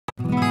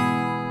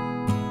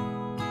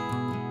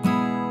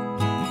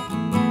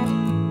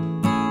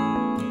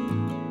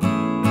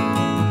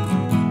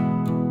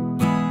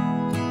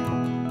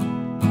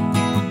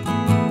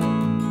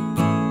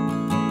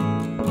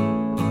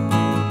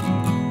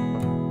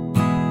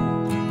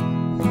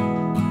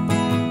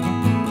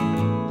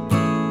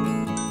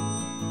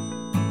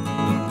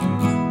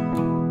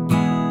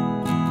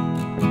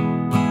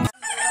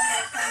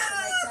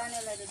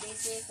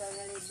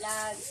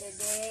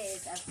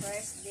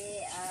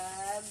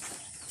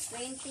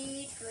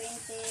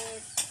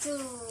2022.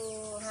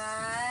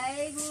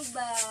 Hi,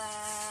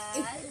 Bubal.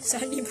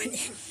 Saan ba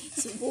niya?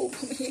 Si Buba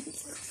niya.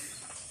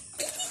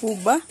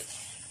 Buba?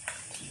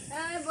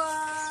 Hi,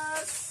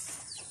 boss.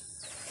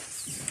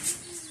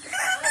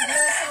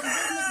 Blossom.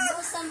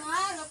 Blossom,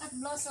 ah. Look at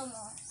blossom,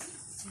 oh.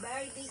 It's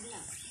very big na.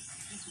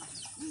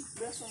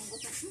 Blossom.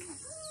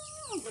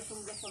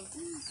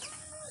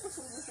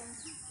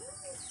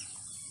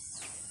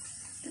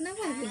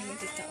 Kenapa begini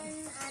kita?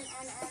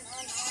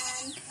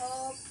 And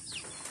hope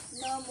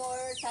no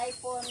more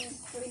typhoon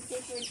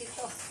 2022.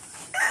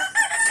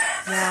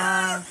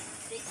 Yeah.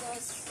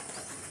 Because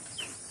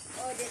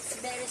that's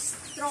very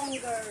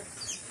stronger.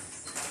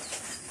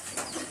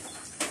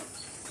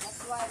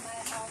 That's why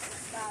my house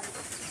is done.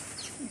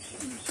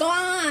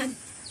 Gone.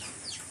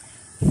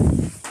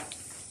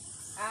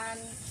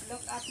 And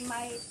look at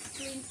my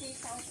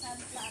 20,000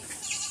 plants.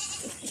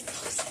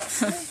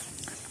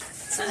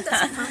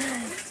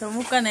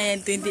 Semua na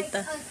yan 20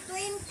 ta.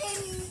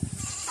 20,000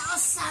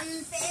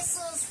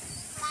 pesos.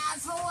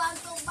 Plants who want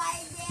to buy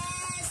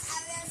this?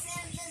 I will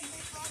sell this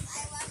because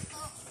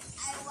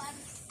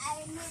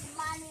I need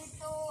money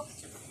to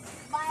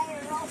buy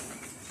rose.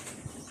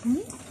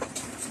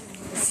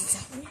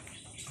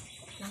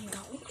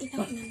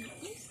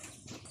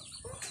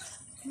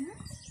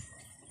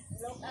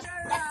 Look at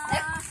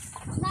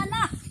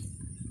Nana.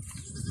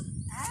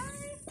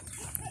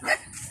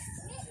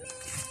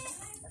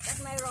 Look at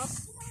my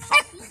rose.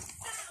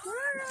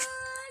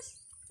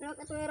 Look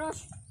at my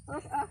rose.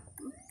 Rose.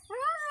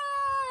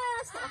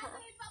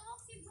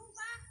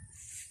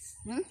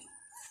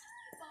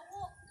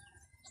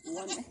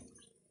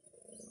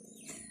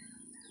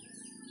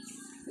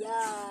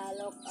 Yeah,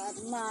 look at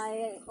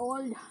my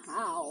old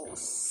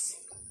house.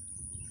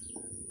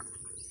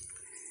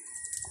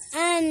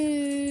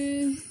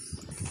 And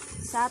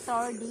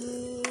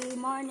Saturday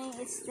morning,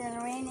 it's still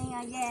raining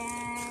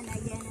again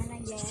and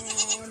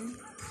again.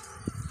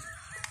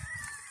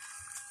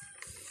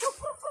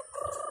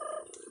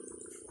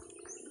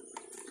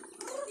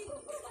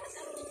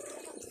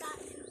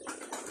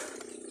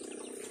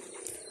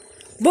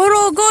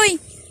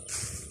 Borogoy!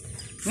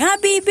 Nga,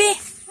 bibi!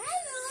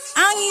 Hello!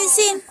 Ang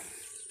isin!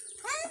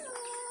 Hello!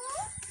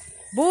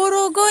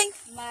 Borogoy!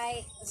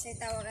 My, say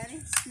tawagan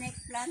snake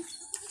plant.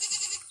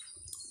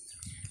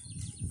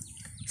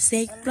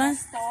 Snake plant.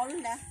 Tall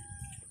na.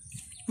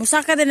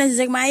 Musaka din na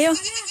si Mayo.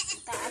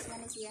 Taas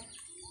na siya.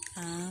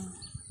 Ah.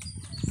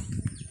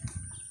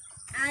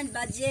 And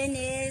Bajen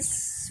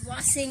is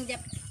washing the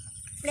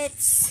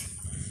plates.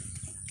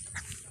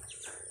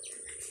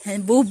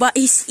 And Buba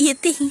is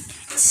eating.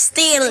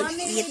 Still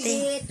Family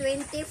eating. Day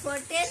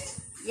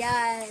 2014.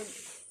 Yeah.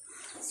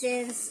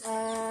 Since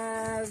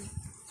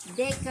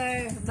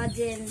Decker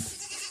Bajen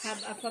have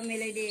a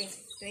family day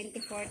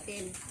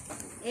 2014.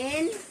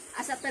 In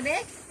asa tabi?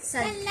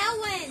 Sa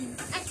Panglawan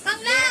at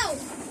Panglaw.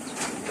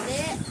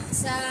 Hindi,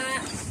 sa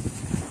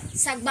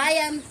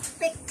Sagbayan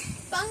Peak.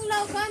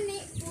 Panglaw gani.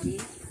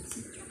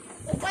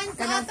 Upan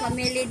ka Kanang ato.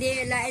 family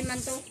day lain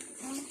man to.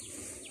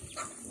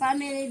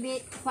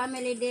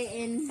 Family day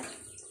in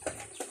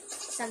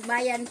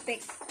Sagbayan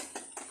Peak.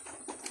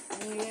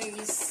 And here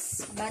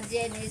is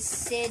Bajen is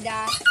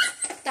Seda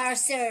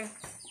Tarser.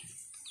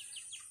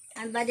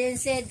 And Bajen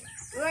said,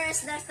 "Where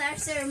is the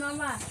Tarser,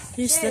 Mama?"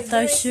 Here's There, the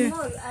Tarser. very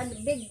small and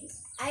big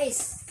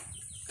eyes.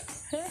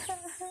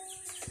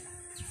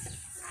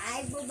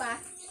 Ay, Buba.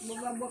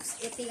 Buba box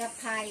eating a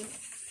pie.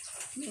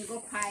 Mango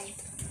pie.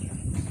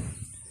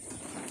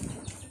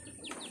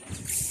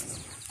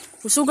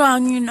 Kusog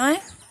ang yun ay.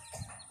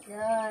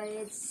 Yeah,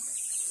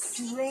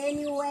 it's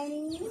rainy.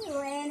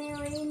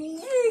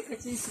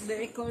 Because it's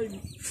very cold.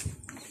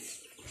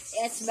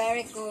 It's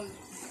very cold.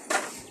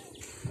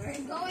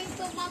 We're going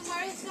to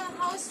Mama's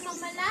house,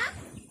 Mamala.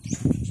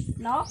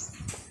 No?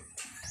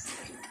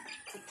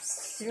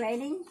 It's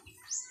raining.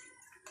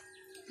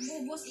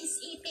 Bubos is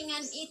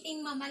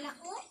eating Mamala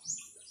ko.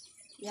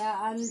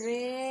 Yeah,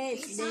 Andre.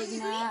 It's He's big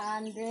hungry.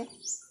 na, Andre.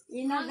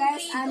 You know,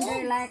 guys,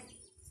 Hungry Andre like,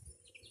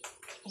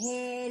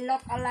 he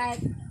look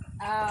like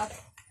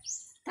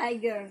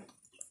tiger.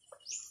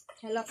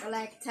 He look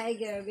like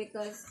tiger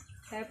because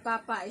her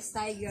papa is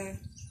tiger.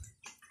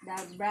 The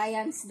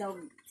Brian's dog.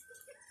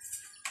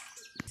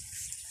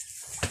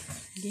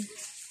 Okay.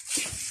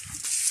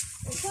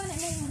 Ikaw na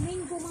yung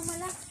mango,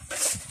 Mamala.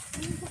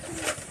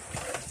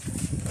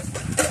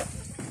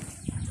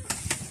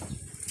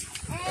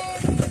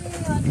 And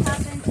what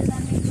happened to the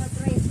mango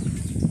tree?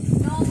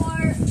 No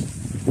more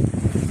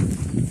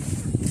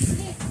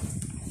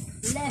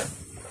left.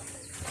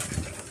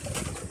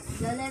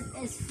 The left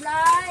is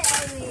fly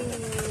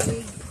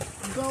away.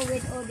 Go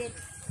with Odit.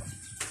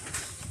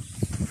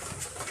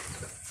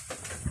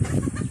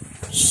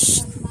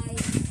 My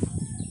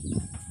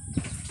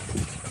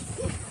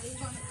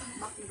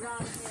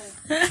background here.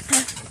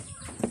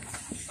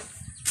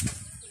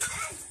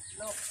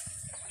 Look.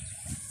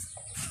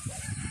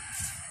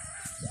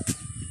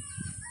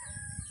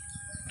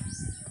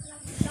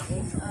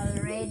 It's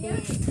already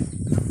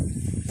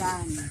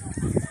done.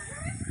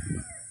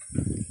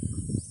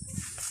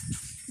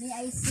 May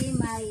I see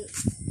my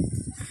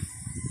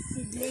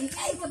seedling.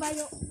 Ay,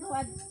 kabayo.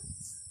 Luwad.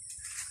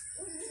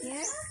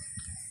 Here.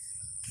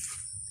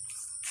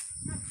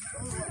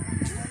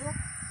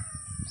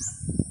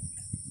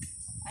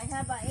 I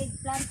have an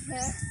eggplant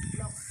here.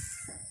 Look.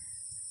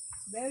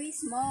 Very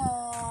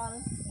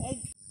small egg.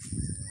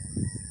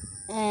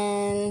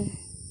 And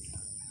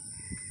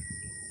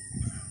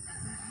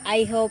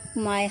I hope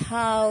my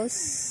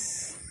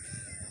house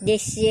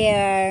this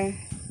year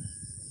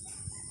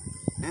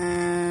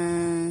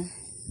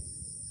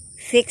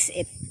fix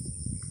it,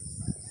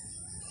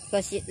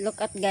 because look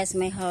at guys,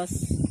 my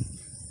house,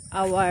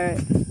 our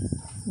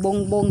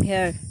bongbong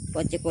here,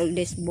 what you call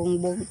this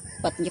bongbong,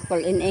 what you call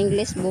in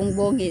English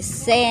bongbong is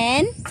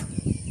sand.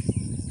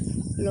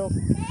 Look,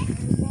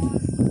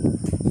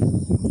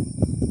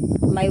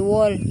 my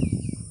wall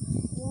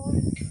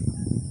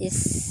is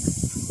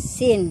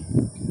sin.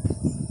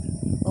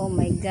 Oh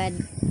my god,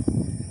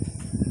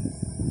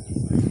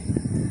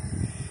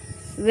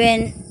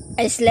 when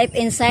I sleep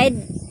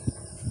inside,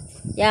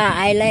 yeah,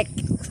 I like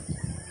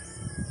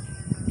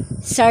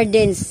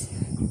sardines.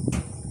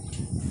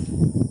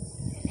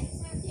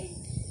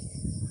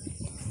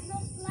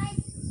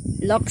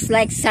 Looks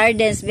like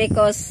sardines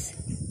because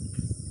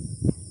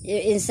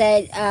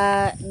inside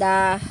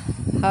the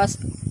house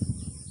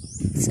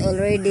it's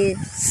already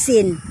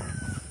sin.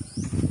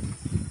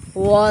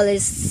 Wall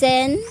is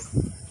sin.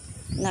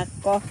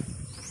 Nako,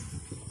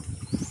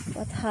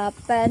 what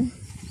happened?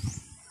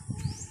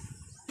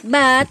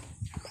 But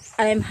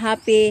I'm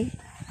happy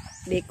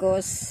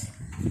because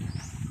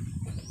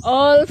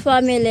all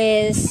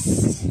families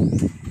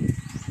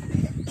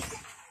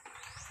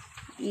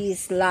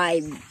is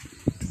live,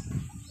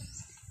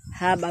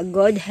 have a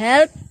good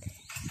health,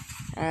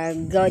 a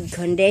good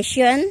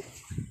condition,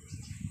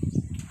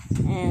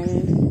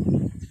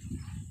 and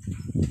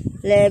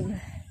live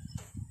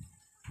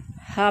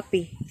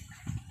happy.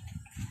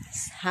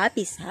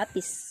 Happy.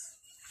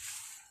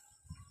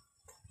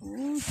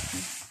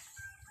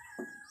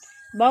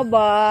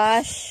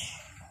 Babash.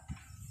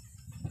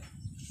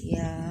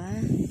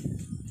 Yeah.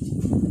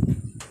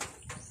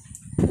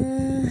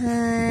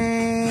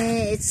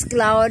 It's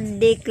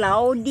cloudy.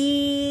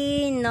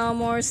 No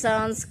more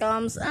sun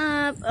comes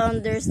up,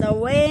 and there's the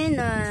wind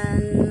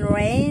and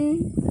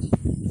rain.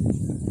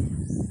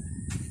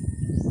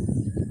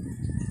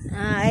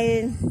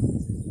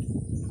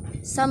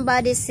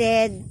 Somebody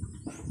said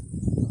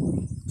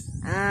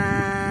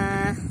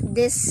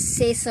this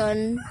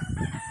season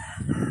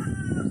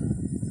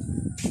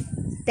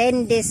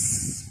 10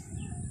 days,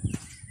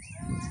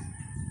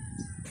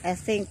 I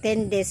think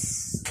 10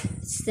 days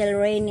still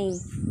raining.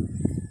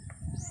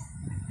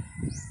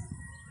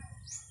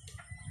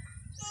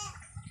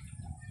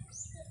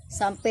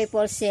 Some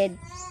people said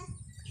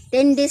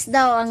 10 days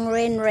daw ang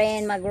rain,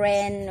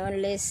 mag-rain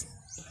only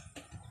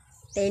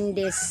 10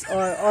 days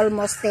or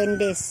almost 10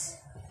 days.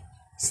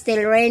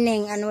 Still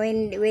raining and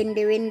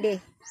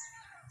windy.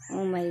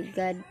 Oh my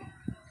god.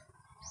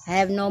 I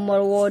have no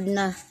more wood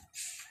na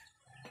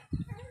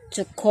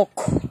to cook.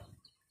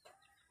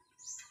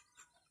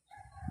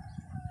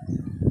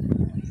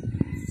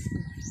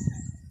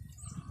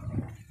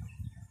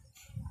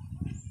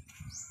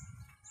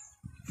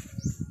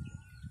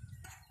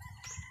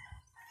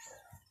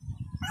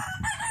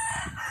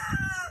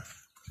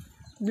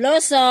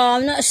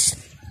 Blossom,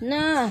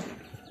 no,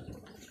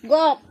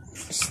 go,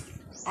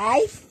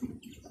 ay,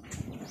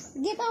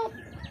 get out.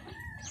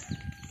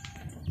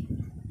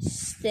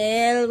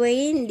 Still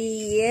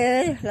windy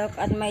here. Look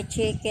at my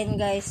chicken,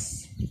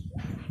 guys.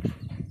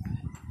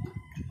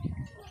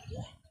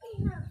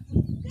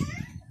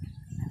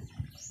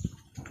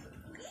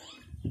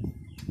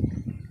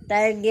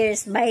 Tiger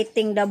is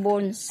biting the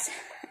bones.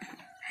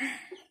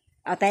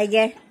 Oh,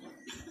 tiger.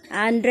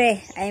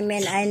 Andre.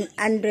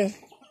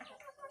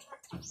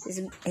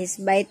 He's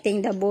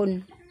biting the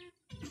bone.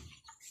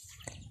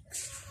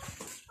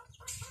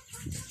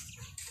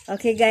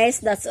 Okay guys,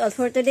 that's all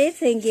for today.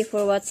 Thank you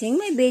for watching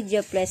my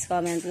video. Please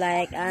comment,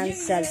 like, and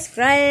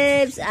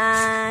subscribe.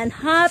 And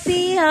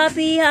happy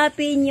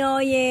New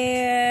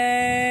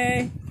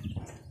Year.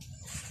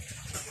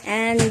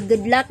 And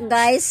good luck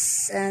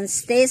guys. And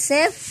stay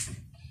safe.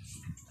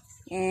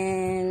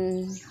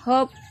 And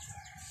hope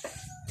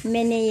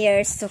many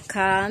years to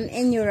come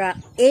in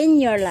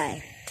your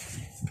life.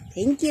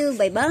 Thank you.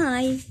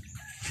 Bye-bye.